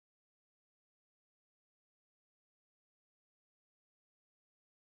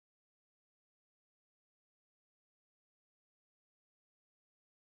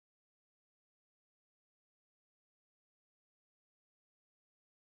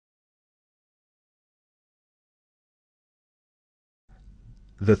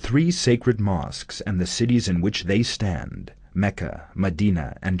The three sacred mosques and the cities in which they stand, Mecca,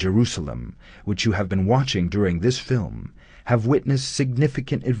 Medina, and Jerusalem, which you have been watching during this film, have witnessed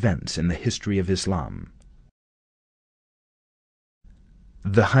significant events in the history of Islam.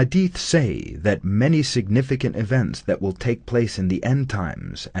 The Hadith say that many significant events that will take place in the end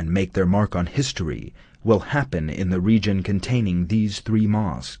times and make their mark on history will happen in the region containing these three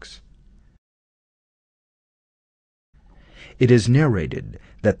mosques. It is narrated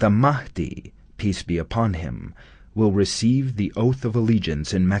that the Mahdi, peace be upon him, will receive the oath of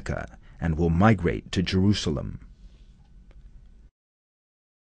allegiance in Mecca and will migrate to Jerusalem.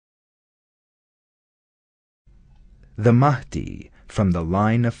 The Mahdi from the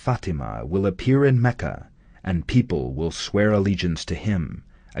line of Fatima will appear in Mecca, and people will swear allegiance to him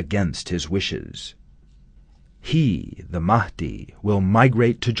against his wishes. He, the Mahdi, will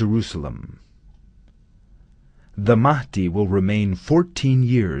migrate to Jerusalem. The Mahdi will remain 14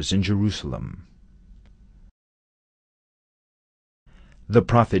 years in Jerusalem. The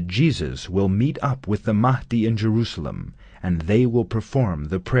Prophet Jesus will meet up with the Mahdi in Jerusalem, and they will perform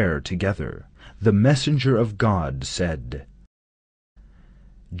the prayer together. The messenger of God said,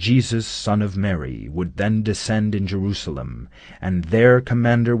 Jesus, son of Mary, would then descend in Jerusalem, and their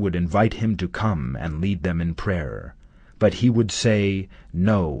commander would invite him to come and lead them in prayer. But he would say,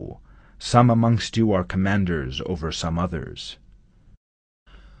 No, some amongst you are commanders over some others.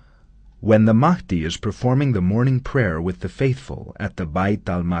 When the Mahdi is performing the morning prayer with the faithful at the Bayt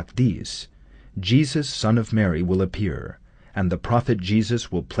al-Maqdis, Jesus, son of Mary, will appear, and the Prophet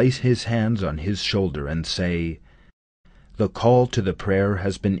Jesus will place his hands on his shoulder and say, The call to the prayer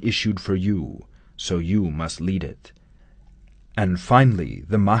has been issued for you, so you must lead it. And finally,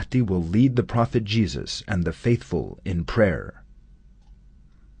 the Mahdi will lead the Prophet Jesus and the faithful in prayer.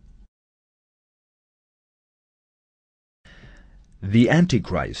 The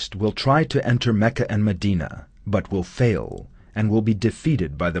Antichrist will try to enter Mecca and Medina, but will fail, and will be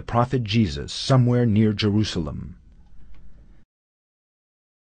defeated by the Prophet Jesus somewhere near Jerusalem.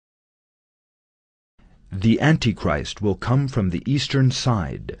 The Antichrist will come from the eastern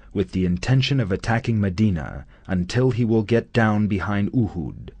side with the intention of attacking Medina until he will get down behind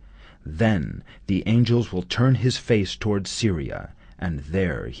Uhud. Then the angels will turn his face towards Syria, and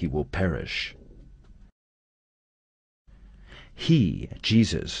there he will perish. He,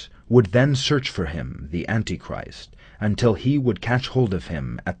 Jesus, would then search for him, the Antichrist, until he would catch hold of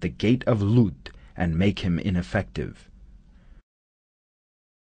him at the gate of Lut and make him ineffective.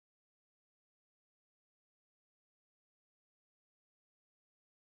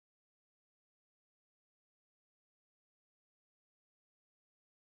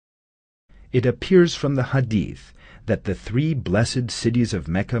 It appears from the Hadith that the three blessed cities of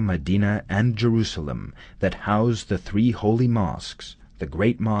Mecca, Medina, and Jerusalem that house the three holy mosques, the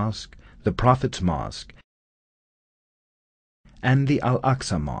Great Mosque, the Prophet's Mosque, and the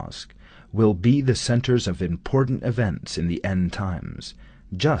Al-Aqsa Mosque, will be the centers of important events in the end times,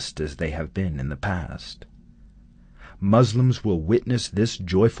 just as they have been in the past. Muslims will witness this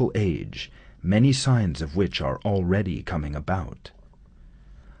joyful age, many signs of which are already coming about.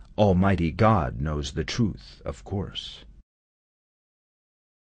 Almighty God knows the truth, of course.